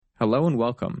Hello and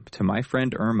welcome to My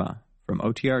Friend Irma from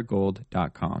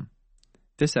OTRGold.com.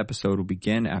 This episode will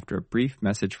begin after a brief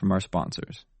message from our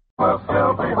sponsors. Will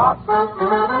still be hot. My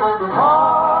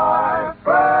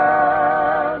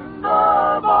friend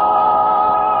Irma.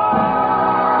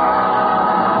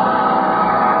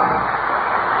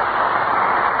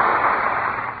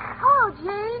 Oh,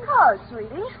 Jane. Oh,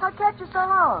 sweetie. What kept you so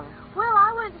long? Well,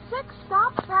 I went 6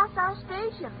 stops past our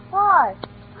station. Why?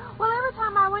 Well, every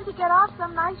time I went to get off,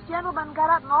 some nice gentleman got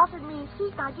up and offered me a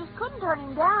seat, and I just couldn't turn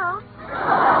him down.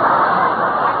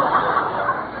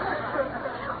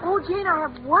 Oh, Jane, I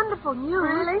have wonderful news.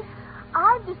 Really?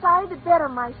 I've decided to better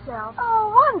myself.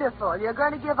 Oh, wonderful. You're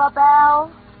going to give up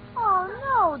Al? Oh,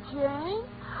 no, Jane.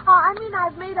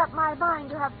 I've made up my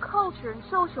mind to have culture and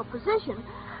social position.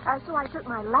 So I took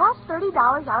my last $30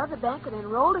 out of the bank and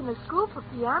enrolled in a school for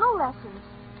piano lessons.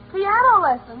 Piano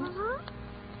lessons? Mm-hmm.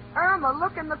 Irma,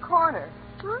 look in the corner.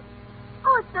 Huh?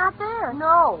 Oh, it's not there.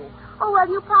 No. Oh, well,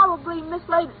 you probably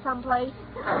mislaid it someplace.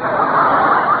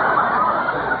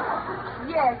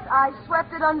 Yes, I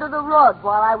swept it under the rug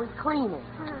while I was cleaning.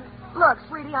 Look,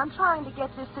 sweetie, I'm trying to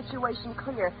get this situation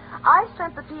clear. I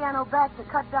sent the piano back to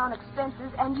cut down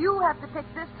expenses, and you have to pick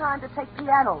this time to take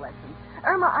piano lessons.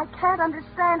 Irma, I can't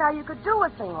understand how you could do a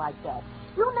thing like that.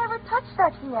 You never touched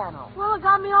that piano. Well, it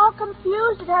got me all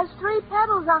confused. It has 3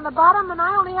 pedals on the bottom, and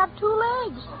I only have 2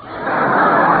 legs.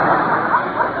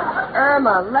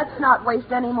 Irma, let's not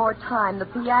waste any more time. The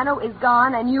piano is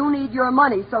gone, and you need your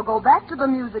money. So go back to the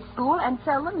music school and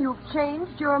tell them you've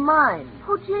changed your mind.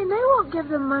 Oh, Jane, they won't give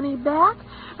the money back.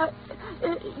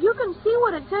 You can see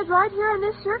what it says right here in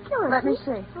this circular. Let me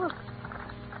see. Look.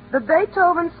 The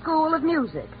Beethoven School of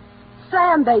Music.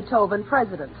 Sam Beethoven,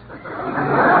 president.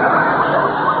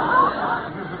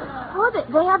 Oh,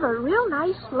 they have a real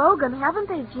nice slogan, haven't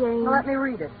they, Jane? Now, let me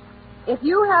read it. If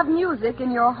you have music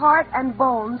in your heart and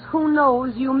bones, who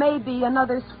knows, you may be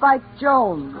another Spike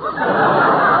Jones.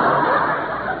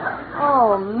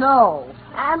 Oh, no.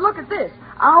 And look at this.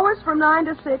 Hours from 9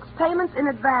 to 6, payments in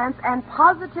advance, and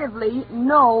positively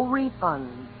no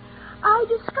refunds. I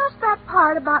discussed that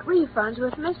part about refunds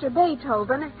with Mr.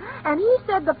 Beethoven, and he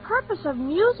said the purpose of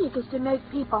music is to make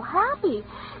people happy,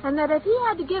 and that if he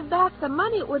had to give back the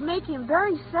money, it would make him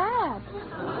very sad.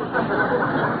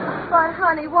 But,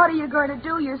 honey, what are you going to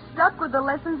do? You're stuck with the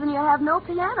lessons and you have no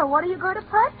piano. What are you going to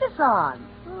practice on?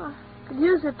 Oh, could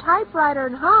use a typewriter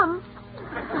and hum.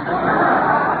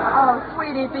 Oh,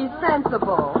 sweetie, be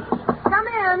sensible. Come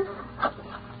in.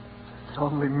 It's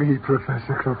only me,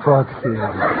 Professor Kropotkin.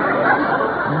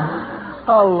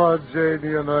 Hello,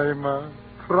 Janie and Irma.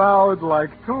 Proud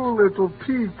like 2 little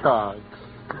peacocks.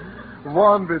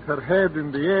 One with her head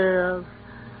in the air,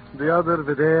 the other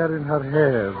with air in her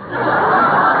hair.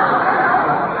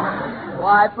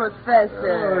 Why,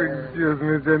 Professor? Oh, excuse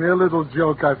me, Jenny. A little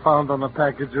joke I found on a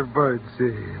package of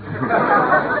birdseed.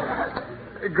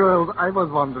 Girls, I was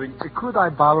wondering, could I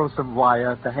borrow some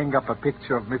wire to hang up a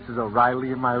picture of Mrs. O'Reilly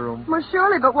in my room? Well,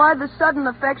 surely, but why the sudden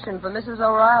affection for Mrs.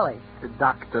 O'Reilly? The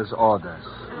doctor's orders.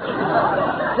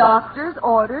 Doctor's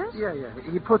orders? Yeah.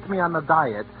 He put me on a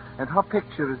diet, and her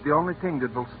picture is the only thing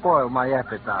that will spoil my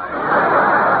appetite.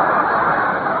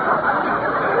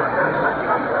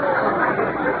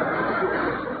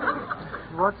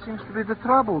 What seems to be the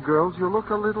trouble, girls? You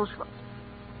look a little...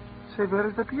 Say, where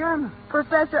is the piano?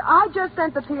 Professor, I just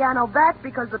sent the piano back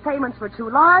because the payments were too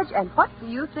large, and what do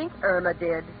you think Irma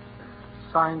did?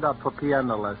 Signed up for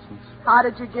piano lessons. How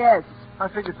did you guess? I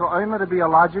figured for Irma to be a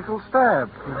logical step.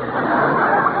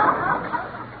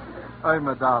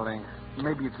 Irma, darling,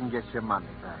 maybe you can get your money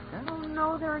back, huh? Oh,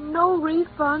 no, there are no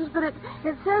refunds, but it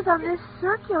says on this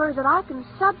circular that I can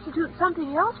substitute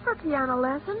something else for piano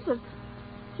lessons.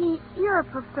 You're a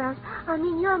professor.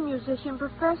 You're a musician,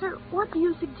 Professor. What do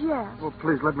you suggest? Well,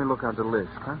 please, let me look on the list,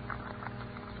 huh?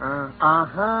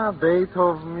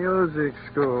 Beethoven Music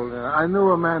School. I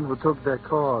knew a man who took that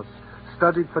course.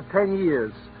 Studied for 10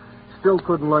 years. Still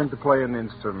couldn't learn to play an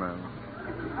instrument.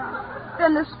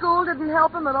 Then the school didn't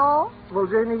help him at all? Well,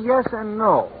 Janie, yes and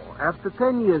no. After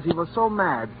 10 years, he was so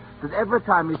mad that every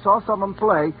time he saw someone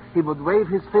play, he would wave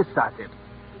his fist at him.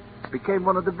 Became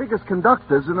one of the biggest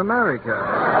conductors in America.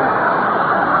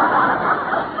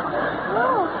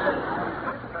 Oh.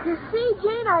 You see,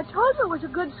 Jane, I told you it was a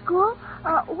good school.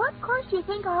 What course do you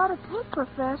think I ought to take,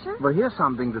 Professor? Well, here's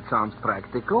something that sounds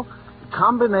practical.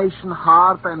 Combination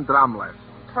harp and drum lesson.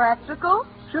 Practical?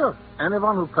 Sure.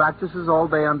 Anyone who practices all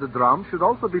day on the drum should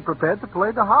also be prepared to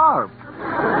play the harp.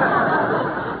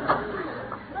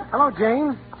 Hello,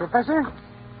 Jane. Professor.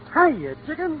 Hiya,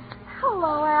 chicken.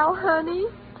 Hello, Al, honey.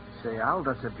 Say, Al,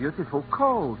 that's a beautiful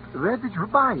coat. Where did you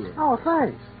buy it? Oh,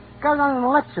 thanks. Got it on an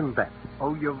election bet.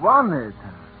 Oh, you won it.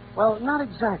 Well, not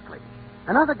exactly.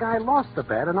 Another guy lost the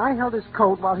bet, and I held his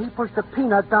coat while he pushed a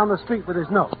peanut down the street with his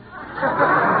nose.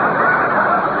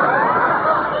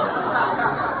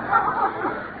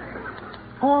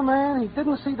 Poor man, he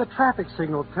didn't see the traffic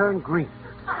signal turn green.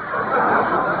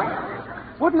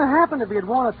 Wouldn't have happened if he had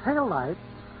worn a taillight.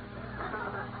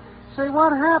 Say,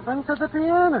 what happened to the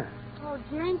piano? Oh,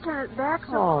 Jane sent it back,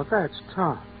 so... Oh, that's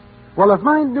tough. Well, if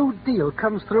my new deal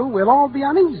comes through, we'll all be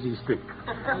on Easy Street.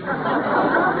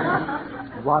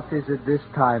 What is it this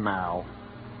time, Al?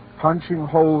 Punching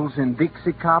holes in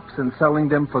Dixie cups and selling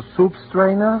them for soup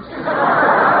strainers?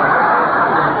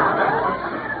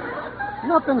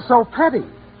 Nothing so petty.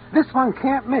 This one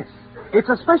can't miss. It's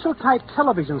a special type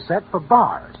television set for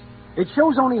bars. It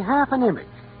shows only half an image.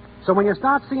 So when you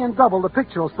start seeing double, the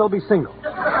picture will still be single.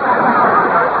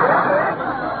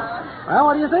 Well,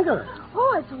 what do you think of it?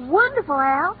 Oh, it's wonderful,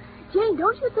 Al. Jane,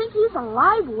 don't you think he's a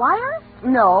live wire?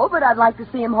 No, but I'd like to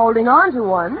see him holding on to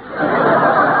one. Look,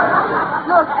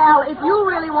 Al, if you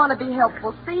really want to be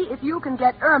helpful, see if you can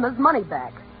get Irma's money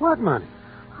back. What money?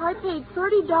 I paid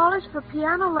 $30 for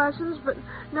piano lessons, but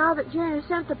now that Jane has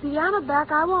sent the piano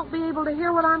back, I won't be able to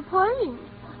hear what I'm playing.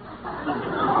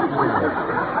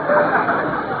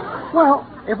 Well,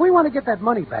 if we want to get that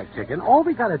money back, Chicken, all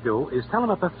we got to do is tell him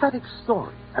a pathetic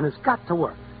story, and it's got to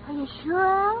work. Are you sure,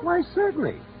 Al? Why,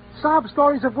 certainly. Sob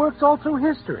stories have worked all through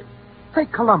history.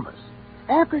 Take Columbus.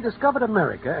 After he discovered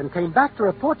America and came back to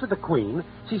report to the Queen,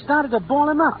 she started to bawl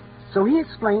him out. So he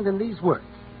explained in these words: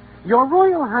 Your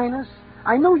Royal Highness,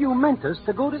 I know you meant us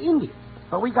to go to India,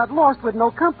 but we got lost with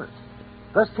no compass.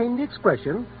 Thus came the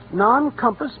expression,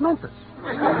 non-compass mentis.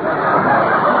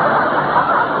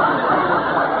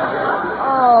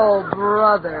 Oh,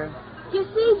 brother. You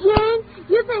see, Jane,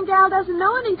 you think Al doesn't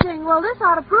know anything. Well, this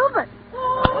ought to prove it.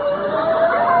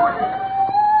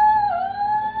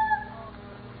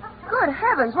 Good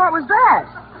heavens, what was that?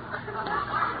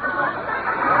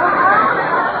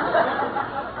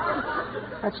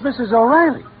 That's Mrs.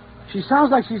 O'Reilly. She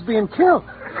sounds like she's being killed.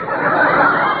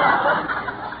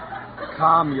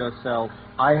 Calm yourself.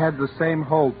 I had the same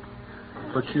hope.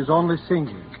 But she's only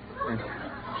singing. And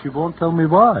she won't tell me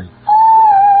why.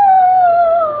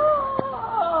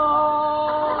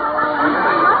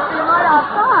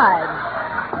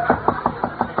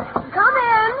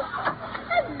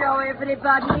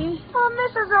 Everybody. Oh,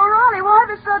 Mrs. O'Reilly, why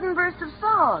the sudden burst of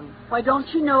song? Why, don't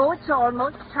you know it's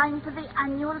almost time for the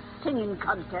annual singing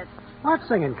contest? What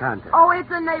singing contest? Oh, it's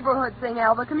a neighborhood thing,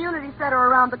 Al. The community center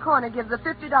around the corner gives a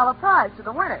 $50 prize to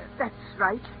the winner. That's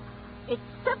right. It's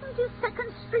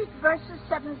 72nd Street versus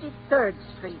 73rd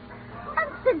Street.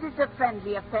 And since it's a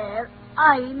friendly affair,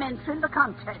 I'm entering the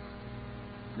contest.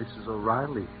 Mrs.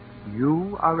 O'Reilly,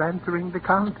 you are entering the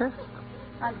contest?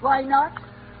 And why not?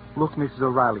 Look, Mrs.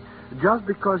 O'Reilly, just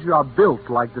because you are built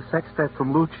like the sextet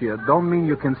from Lucia don't mean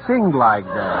you can sing like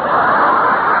that.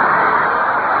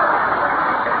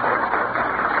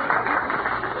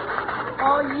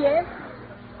 Oh, yes.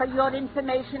 For your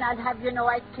information, I'll have you know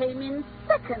I came in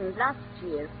second last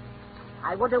year.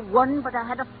 I would have won, but I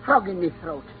had a frog in my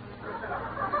throat.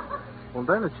 Well,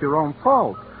 then it's your own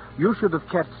fault. You should have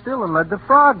kept still and let the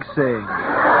frog sing.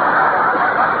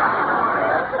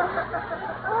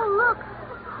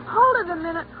 Hold it a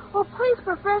minute. Oh, please,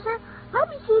 Professor, let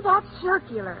me see that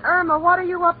circular. Irma, what are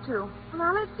you up to?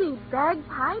 Now, let's see.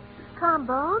 Bagpipe,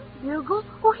 trombone, bugle.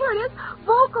 Oh, here it is.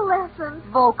 Vocal lessons.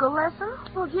 Vocal lessons?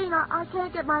 Well, Gene, I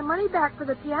can't get my money back for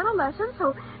the piano lessons,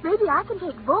 so maybe I can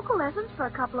take vocal lessons for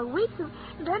a couple of weeks and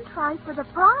then try for the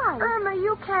prize. Irma,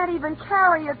 you can't even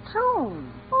carry a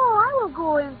tune. Oh, I will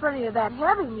go in for any of that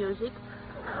heavy music.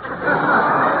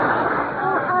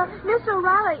 Miss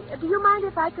O'Reilly, do you mind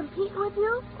if I compete with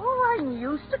you? Oh, I'm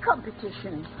used to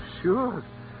competition. Sure.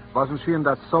 Wasn't she in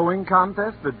that sewing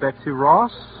contest with Betsy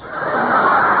Ross? Oh,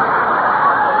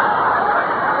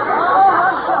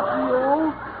 hush up,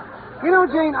 you. You know,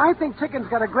 Jane, I think Chicken's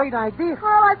got a great idea.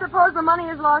 Well, I suppose the money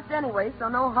is lost anyway, so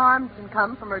no harm can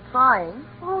come from her trying.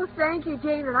 Oh, thank you,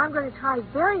 Jane, and I'm going to try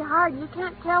very hard. You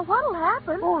can't tell what'll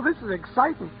happen. Oh, this is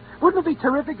exciting. Wouldn't it be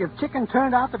terrific if Chicken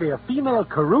turned out to be a female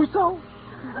Caruso?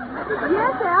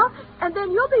 Yes, Al, and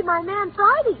then you'll be my man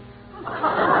Friday.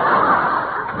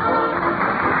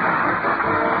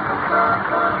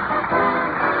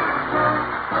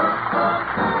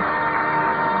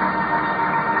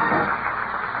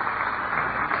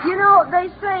 You know, they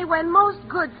say when most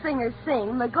good singers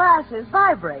sing, the glasses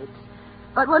vibrate.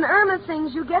 But when Irma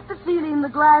sings, you get the feeling the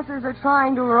glasses are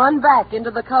trying to run back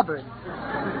into the cupboard.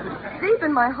 Deep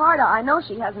in my heart, I know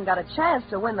she hasn't got a chance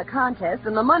to win the contest,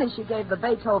 and the money she gave the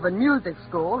Beethoven Music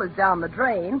School is down the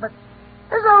drain, but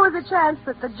There's always a chance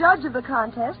that the judge of the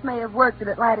contest may have worked at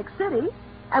Atlantic City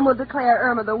and will declare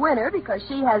Irma the winner because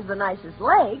she has the nicest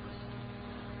legs.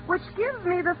 Which gives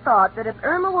me the thought that if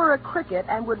Irma were a cricket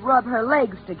and would rub her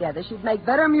legs together, she'd make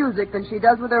better music than she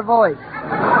does with her voice.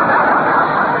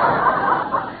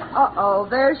 Uh-oh,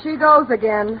 there she goes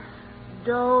again.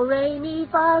 Do, re, mi,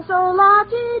 fa, sol, la,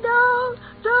 ti, do.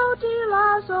 Do, ti,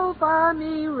 la, sol, fa,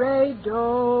 mi, re,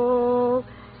 do.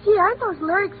 Gee, aren't those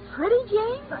lyrics pretty,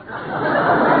 Jane?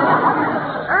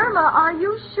 Irma, are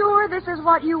you sure this is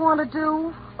what you want to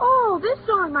do? Oh, this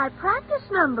song is my practice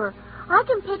number. I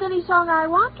can pick any song I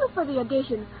want to for the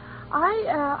audition.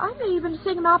 I may even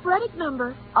sing an operatic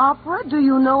number. Opera? Do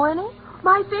you know any?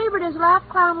 My favorite is Laugh,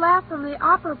 Clown, Laugh from the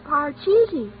opera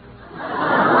Parcheesi.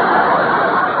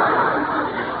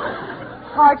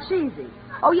 Parcheesi.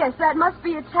 Oh, yes, that must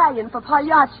be Italian for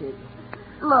Pagliacci.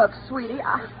 Look, sweetie,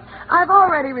 I've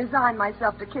already resigned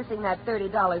myself to kissing that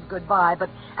 $30 goodbye, but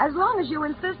as long as you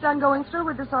insist on going through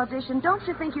with this audition, don't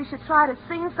you think you should try to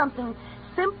sing something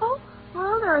simple?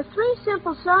 Well, there are 3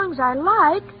 simple songs I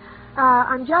like.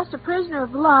 I'm Just a Prisoner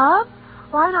of Love,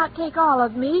 Why Not Take All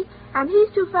of Me, and He's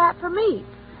Too Fat for Me.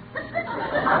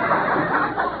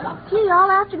 Gee,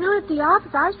 all afternoon at the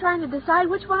office, I was trying to decide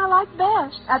which one I liked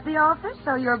best. At the office?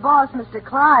 So your boss, Mr.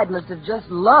 Clyde, must have just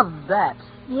loved that.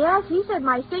 Yes, he said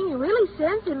my singing really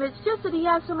sends him. It's just that he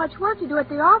has so much work to do at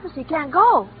the office he can't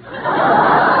go.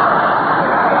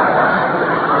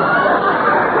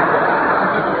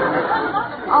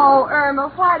 Oh, Irma,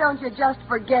 why don't you just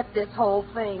forget this whole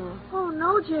thing? Oh,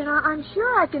 no, Jane, I'm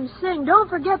sure I can sing. Don't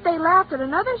forget they laughed at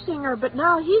another singer, but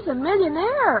now he's a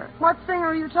millionaire. What singer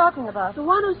are you talking about? The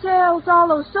one who sells all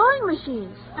those sewing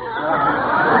machines.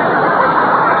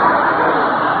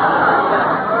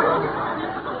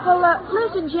 Well,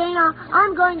 listen, Jane,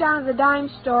 I'm going down to the dime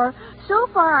store. So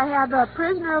far I have A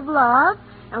Prisoner of Love,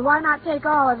 and Why Not Take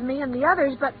All of Me and the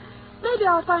others, but maybe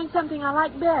I'll find something I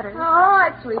like better. All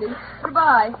right, sweetie.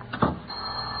 Goodbye.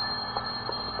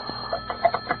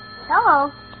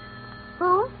 Hello.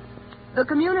 Who? The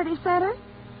community center?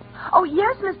 Oh,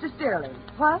 yes, Mr. Sterling.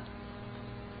 What?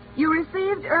 You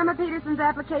received Irma Peterson's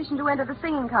application to enter the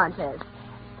singing contest.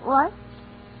 What?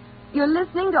 You're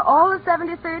listening to all the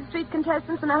 73rd Street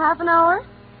contestants in a half an hour?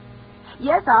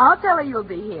 Yes, I'll tell her you'll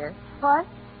be here. What?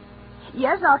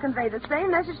 Yes, I'll convey the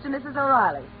same message to Mrs.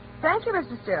 O'Reilly. Thank you,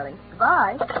 Mr. Sterling.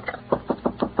 Goodbye.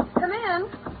 Come in.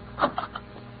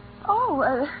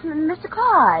 Oh, Mr.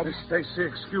 Clyde. Miss Stacy,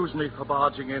 excuse me for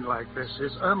barging in like this.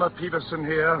 Is Irma Peterson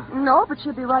here? No, but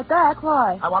she'll be right back.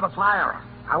 Why? I want to fire her.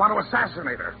 I want to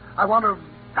assassinate her. I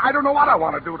don't know what I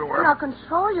want to do to her. Now,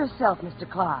 control yourself, Mr.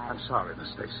 Clyde. I'm sorry, Miss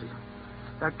Stacy.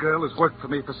 That girl has worked for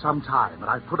me for some time, and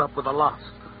I've put up with a lot.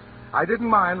 I didn't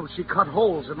mind when she cut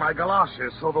holes in my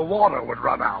galoshes so the water would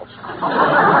run out.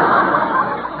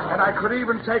 And I could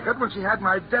even take it when she had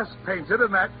my desk painted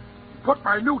and put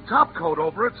my new top coat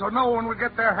over it so no one would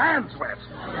get their hands wet.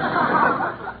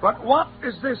 But what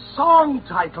is this song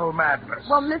title madness?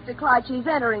 Well, Mr. Clyde, she's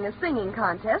entering a singing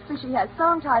contest, and she has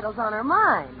song titles on her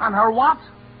mind. On her what?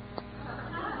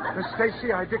 Miss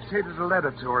Stacy, I dictated a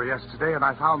letter to her yesterday, and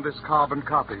I found this carbon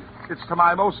copy. It's to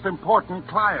my most important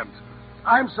client.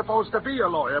 I'm supposed to be a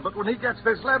lawyer, but when he gets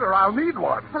this letter, I'll need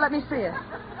one. Well, let me see it.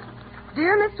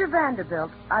 Dear Mr.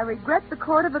 Vanderbilt, I regret the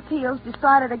Court of Appeals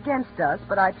decided against us,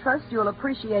 but I trust you'll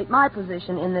appreciate my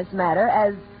position in this matter,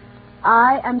 as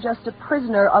I am just a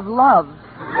prisoner of love.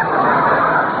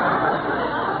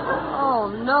 Oh,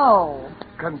 no.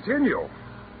 Continue.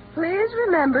 Please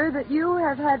remember that you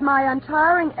have had my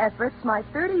untiring efforts, my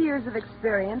 30 years of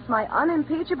experience, my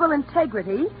unimpeachable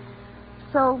integrity,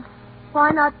 so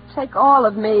why not take all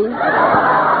of me?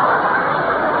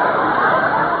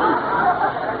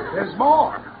 There's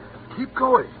more. Keep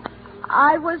going.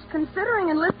 I was considering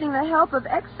enlisting the help of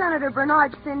ex-Senator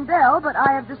Bernard Sindel, but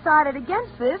I have decided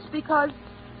against this because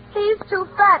he's too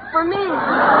fat for me.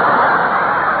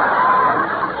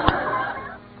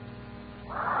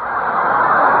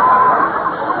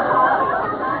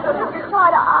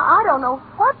 Clyde, I don't know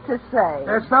what to say.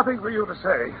 There's nothing for you to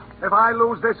say. If I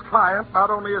lose this client, not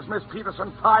only is Miss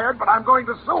Peterson fired, but I'm going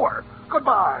to sue her.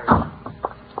 Goodbye.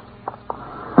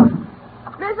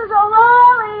 Mrs.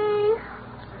 O'Reilly!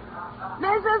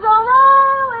 Mrs.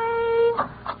 O'Reilly!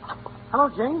 Hello,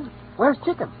 Jane. Where's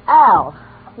Chicken? Al,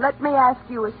 let me ask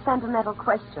you a sentimental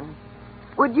question.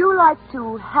 Would you like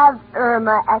to have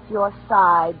Irma at your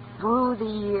side through the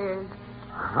years?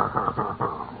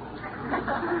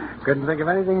 Couldn't think of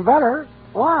anything better.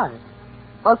 Why?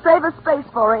 Well, save a space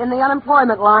for her in the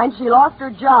unemployment line. She lost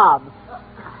her job.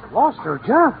 Lost her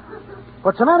job?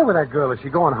 What's the matter with that girl? Is she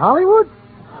going Hollywood?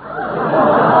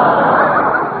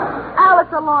 Al, if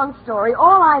a long story.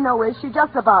 All I know is she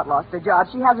just about lost her job.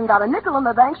 She hasn't got a nickel in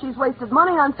the bank. She's wasted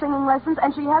money on singing lessons,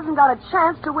 and she hasn't got a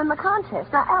chance to win the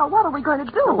contest. Now, Al, what are we going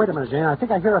to do? Oh, wait a minute, Jane. I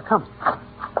think I hear her coming.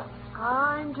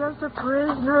 I'm just a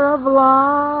prisoner of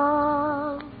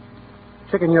love.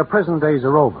 Chicken, your prison days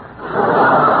are over.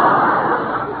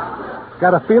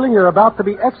 Got a feeling you're about to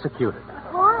be executed.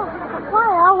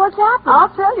 Why, Al? What's happened? I'll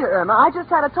tell you, Irma. I just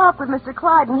had a talk with Mr.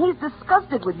 Clyde, and he's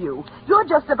disgusted with you. You're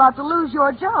just about to lose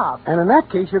your job. And in that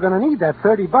case, you're going to need that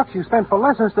 $30 you spent for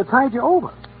lessons to tide you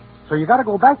over. So you got to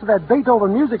go back to that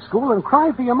Beethoven music school and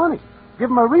cry for your money. Give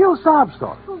them a real sob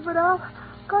story. Oh, but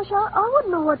gosh, I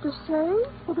wouldn't know what to say.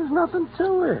 Well, there's nothing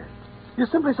to it. You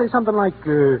simply say something like,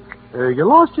 you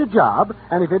lost your job,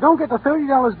 and if you don't get the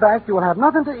 $30 back, you will have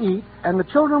nothing to eat, and the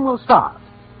children will starve.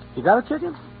 You got it,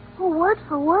 chicken? Oh, word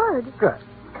for word. Good.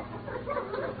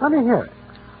 Let me hear it.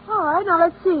 All right, now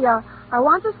let's see. I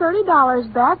want the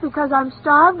 $30 back because I'm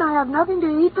starved and I have nothing to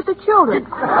eat but the children.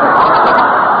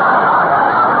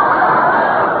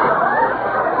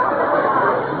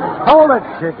 Hold it,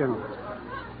 chicken.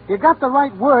 You got the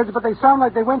right words, but they sound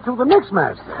like they went through the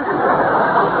mixmaster.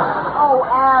 Oh,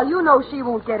 Al, you know she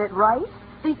won't get it right.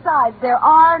 Besides, there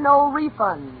are no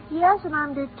refunds. Yes, and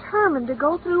I'm determined to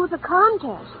go through with the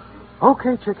contest.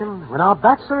 Okay, chicken. When our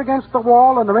backs are against the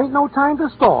wall and there ain't no time to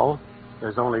stall,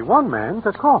 there's only one man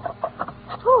to call.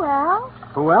 Who, Al?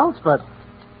 Who else but...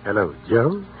 Hello,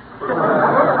 Joe.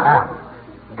 Al,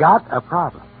 got a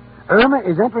problem. Irma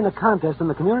is entering a contest in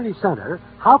the community center.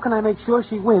 How can I make sure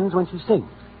she wins when she sings?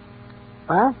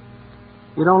 Huh?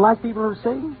 You don't like people who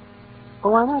sing?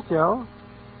 Well, why not, Joe?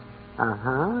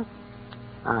 Uh-huh.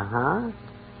 Uh-huh.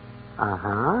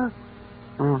 Uh-huh.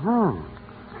 Mm-hmm.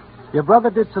 Your brother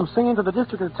did some singing to the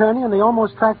district attorney, and they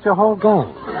almost tracked your whole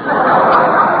gang.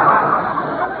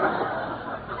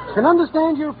 Can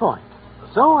understand your point.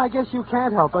 So I guess you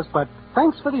can't help us, but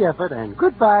thanks for the effort, and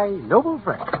goodbye, noble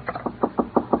friend.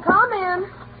 Come in.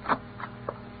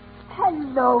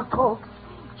 Hello, folks.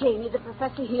 Janie, the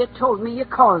professor here told me you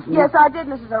called me. Yes, I did,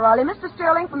 Mrs. O'Reilly. Mr.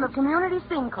 Sterling from the community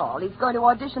sing call. He's going to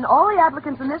audition all the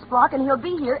applicants in this block, and he'll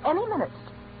be here any minute.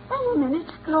 Any minute,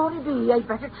 glory be. I'd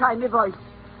better try my voice.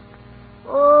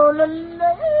 Oh, la,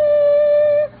 la,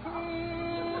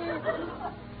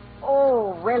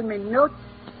 oh, well, my notes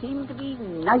seem to be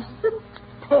nice and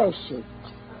pear-shaped.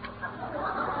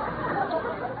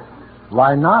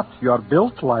 Why not? You're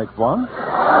built like one.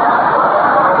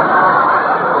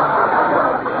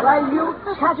 Why, you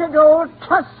tattered old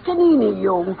Toscanini,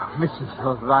 you. Mrs.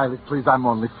 O'Reilly, please, I'm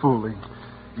only fooling.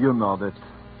 You know that,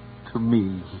 to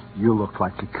me, you look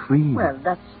like a queen. Well,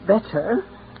 that's better.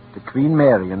 The Queen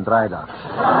Mary in Drydock.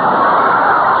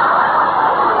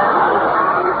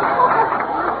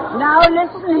 Now,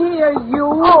 listen here, you.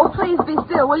 Oh, please be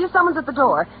still, will you? Someone's at the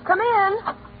door. Come in.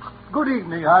 Good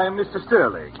evening. I am Mr.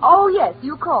 Sterling. Oh, yes,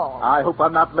 you called. I hope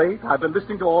I'm not late. I've been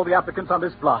listening to all the applicants on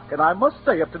this block, and I must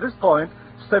say, up to this point,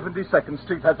 72nd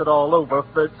Street has it all over,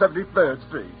 73rd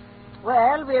Street.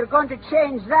 Well, we're going to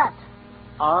change that.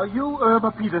 Are you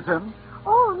Irma Peterson?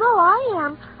 Oh, no, I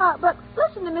am. But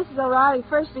listen to Mrs. O'Reilly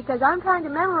first because I'm trying to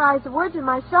memorize the words of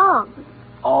my song.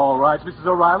 All right, Mrs.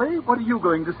 O'Reilly. What are you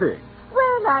going to sing?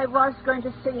 Well, I was going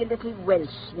to sing a little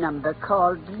Welsh number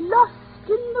called Lost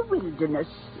in the Wilderness.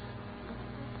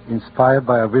 Inspired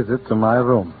by a visit to my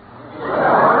room.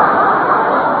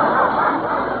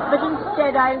 But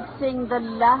instead, I'll sing The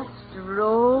Last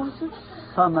Rose of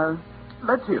Summer.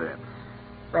 Let's hear it.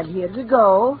 Well, here we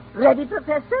go. Ready,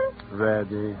 Professor?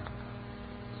 Ready.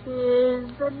 'Tis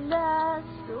the last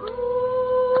rose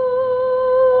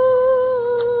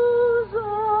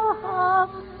of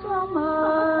summer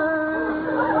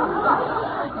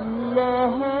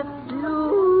left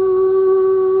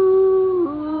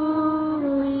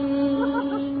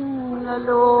blooming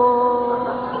alone.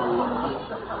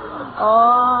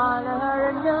 All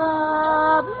her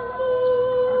lovely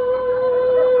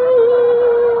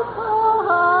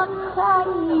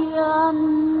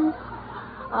companions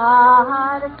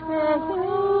are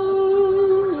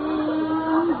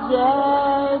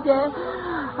dead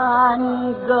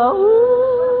and gone.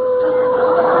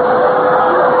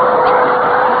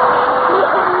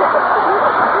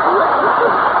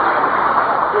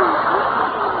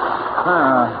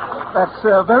 That's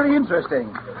very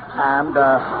interesting. And,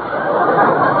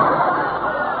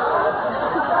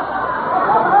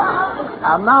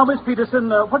 and now, Miss Peterson,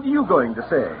 what are you going to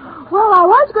sing? Well, I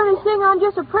was going to sing I'm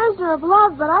Just a Prisoner of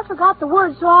Love, but I forgot the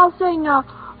words, so I'll sing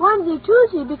Onesie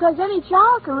Twosie because any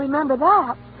child can remember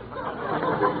that.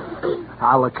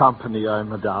 I'll accompany you,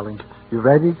 Irma, darling. You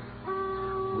ready?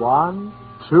 1,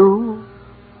 2.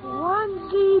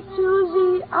 Onesie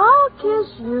Twosie I'll kiss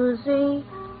you, Z.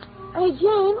 Hey,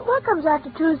 Jane, what comes after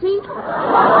 2Z?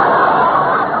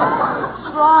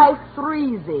 Try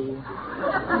 3Z.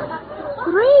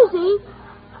 3Z?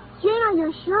 Jane, are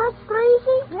you sure it's 3Z?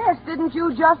 Yes, didn't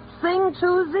you just sing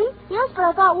 2Z? Yes, but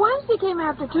I thought Wednesday came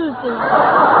after Tuesday.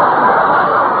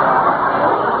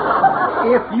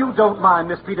 If you don't mind,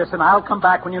 Miss Peterson, I'll come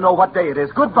back when you know what day it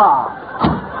is. Goodbye.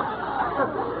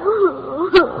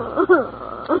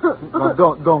 Now,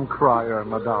 don't cry,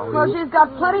 Irma, darling. Well, she's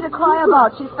got plenty to cry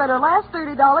about. She spent her last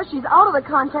 $30. She's out of the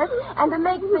contest. And to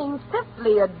make things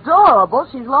fifthly adorable,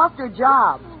 she's lost her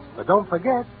job. But don't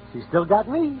forget, she's still got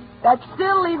me. That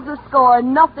still leaves the score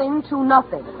 0-0.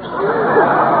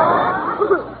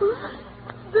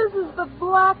 This is the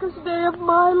blackest day of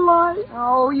my life.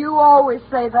 Oh, you always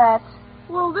say that.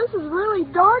 Well, this is really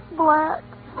dark black.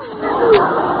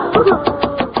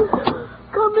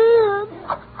 Come in.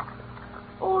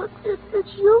 Oh, it's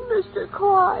you, Mr.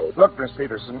 Clyde. Look, Miss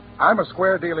Peterson, I'm a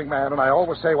square-dealing man, and I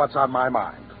always say what's on my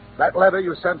mind. That letter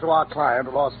you sent to our client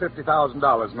who lost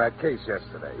 $50,000 in that case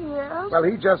yesterday. Yes? Well,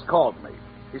 he just called me.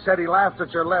 He said he laughed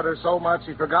at your letter so much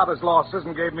he forgot his losses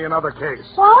and gave me another case.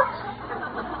 What?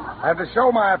 And to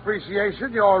show my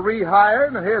appreciation, you're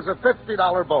rehired, and here's a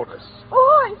 $50 bonus.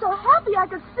 Oh, I'm so happy I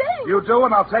could sing. You do,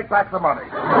 and I'll take back the money.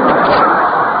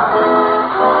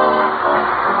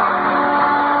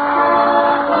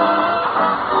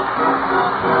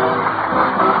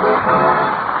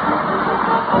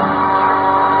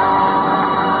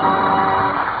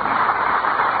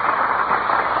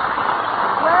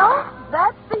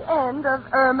 Of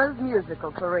Irma's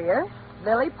musical career,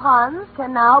 Lily Pons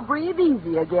can now breathe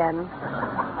easy again.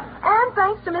 And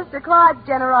thanks to Mr. Clyde's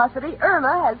generosity,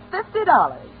 Irma has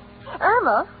 $50.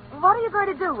 Irma, what are you going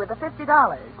to do with the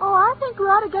 $50? Oh, I think we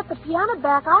ought to get the piano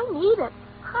back. I need it.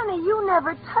 Honey, you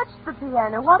never touched the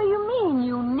piano. What do you mean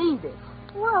you need it?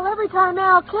 Well, every time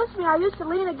Al kissed me, I used to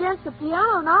lean against the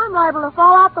piano. Now I'm liable to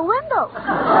fall out the window.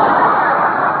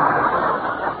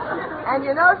 And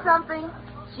you know something?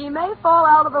 She may fall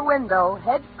out of the window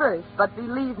head first, but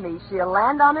believe me, she'll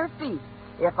land on her feet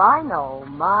if I know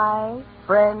my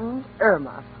friend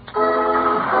Irma.